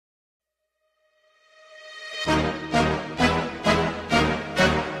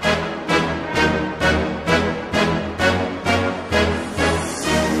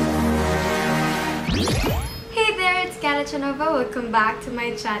Hechanova, welcome back to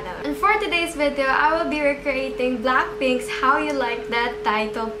my channel. And for today's video, I will be recreating BLACKPINK's How You Like That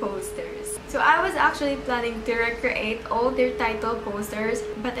title posters. So I was actually planning to recreate all their title posters,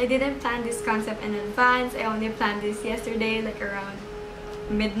 but I didn't plan this concept in advance. I only planned this yesterday, like around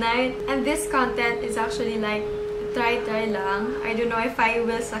midnight. And this content is actually like try lang. I don't know if I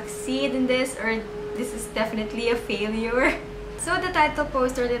will succeed in this or this is definitely a failure. So the title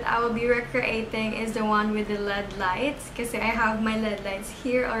poster that I will be recreating is the one with the LED lights because I have my LED lights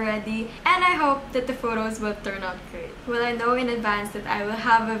here already and I hope that the photos will turn out great. Well, I know in advance that I will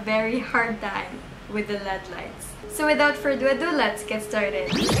have a very hard time with the LED lights. So without further ado, let's get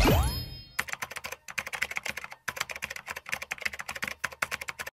started.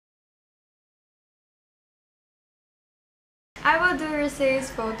 I will do Rosé's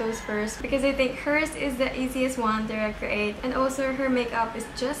photos first because I think hers is the easiest one to recreate and also her makeup is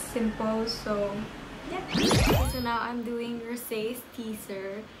just simple, so yeah. So now I'm doing Rosé's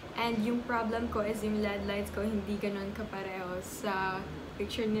teaser and yung problem ko is yung LED lights ko hindi ganon kapareho sa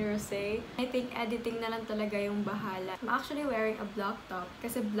picture ni Rosé. I think editing na lang talaga yung bahala. I'm actually wearing a black top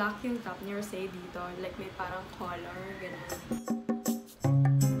kasi black yung top ni Rosé dito, like may parang color, ganon.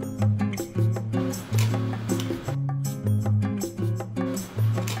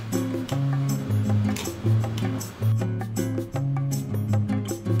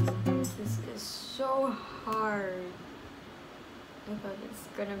 Hard. I thought it's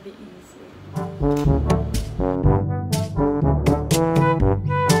gonna be easy.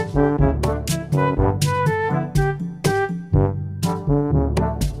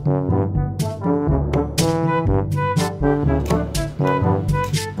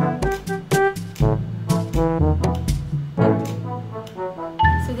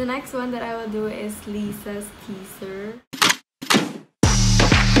 So the next one that I will do is Lisa's teaser.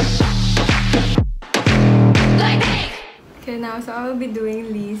 Okay, now, so I will be doing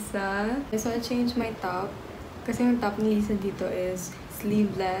Lisa. So I changed my top. Kasi yung top ni Lisa dito is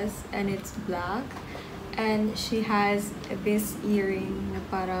sleeveless and it's black. And she has this earring na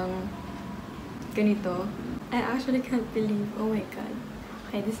parang ganito. I actually can't believe, oh my god.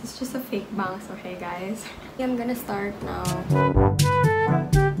 Okay, this is just a fake bangs, okay guys? I'm gonna start now.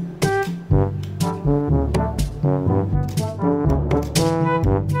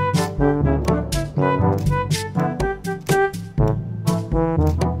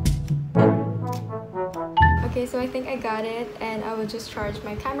 Okay, so I think I got it and I will just charge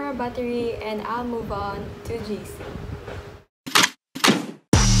my camera battery and I'll move on to GC.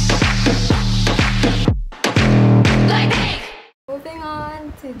 Moving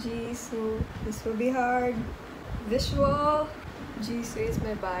on to Jisoo. This will be hard. Visual. Jisoo is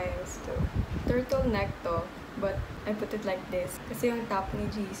my bias too. Turtleneck to, but I put it like this. Kasi yung top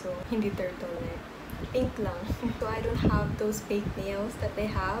ni Jisoo, hindi turtleneck. Pink lang. So I don't have those fake nails that they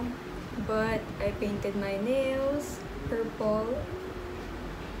have. But I painted my nails purple.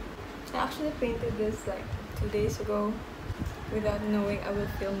 I actually painted this like 2 days ago without knowing I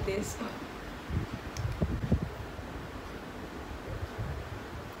will film this.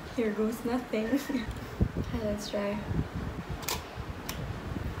 Here goes nothing. Okay, let's try.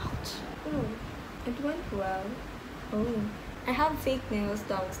 Ouch. Oh, it went well. Oh, I have fake nails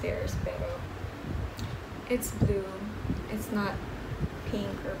downstairs, pero it's blue. It's not pink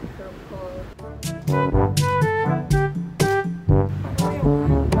or purple.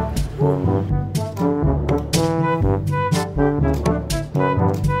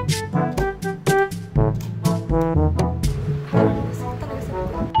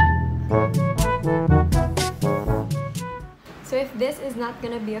 So if this is not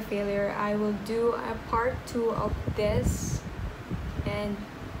gonna be a failure, I will do a part 2 of this and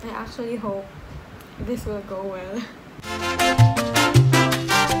I actually hope this will go well.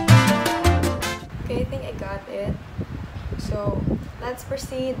 Okay, I think I got it. So let's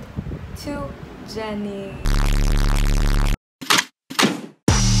proceed to Jenny.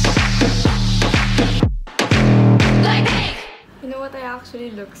 You know what? I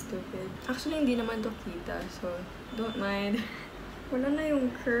actually look stupid. Actually, hindi naman to kita, so don't mind. Wala na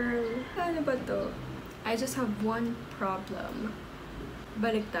yung curl. Ano ba to? I just have one problem.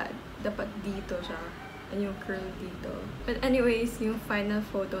 Baliktad. Dapat dito siya. And yung curl dito. But anyways, yung final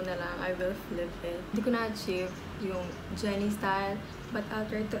photo na lang, I will flip it. Hindi ko na-achieve yung Jenny style, but I'll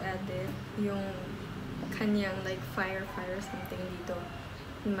try to edit yung kanyang like fire something dito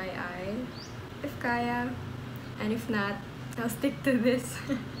in my eye. If kaya, and if not, I'll stick to this.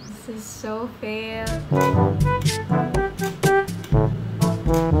 This is so fail.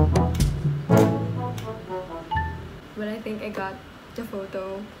 But I think I got the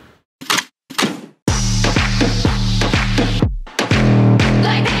photo.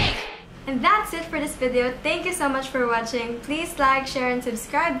 that's it for this video. Thank you so much for watching. Please like, share, and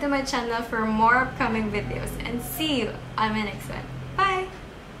subscribe to my channel for more upcoming videos. And see you on my next one. Bye!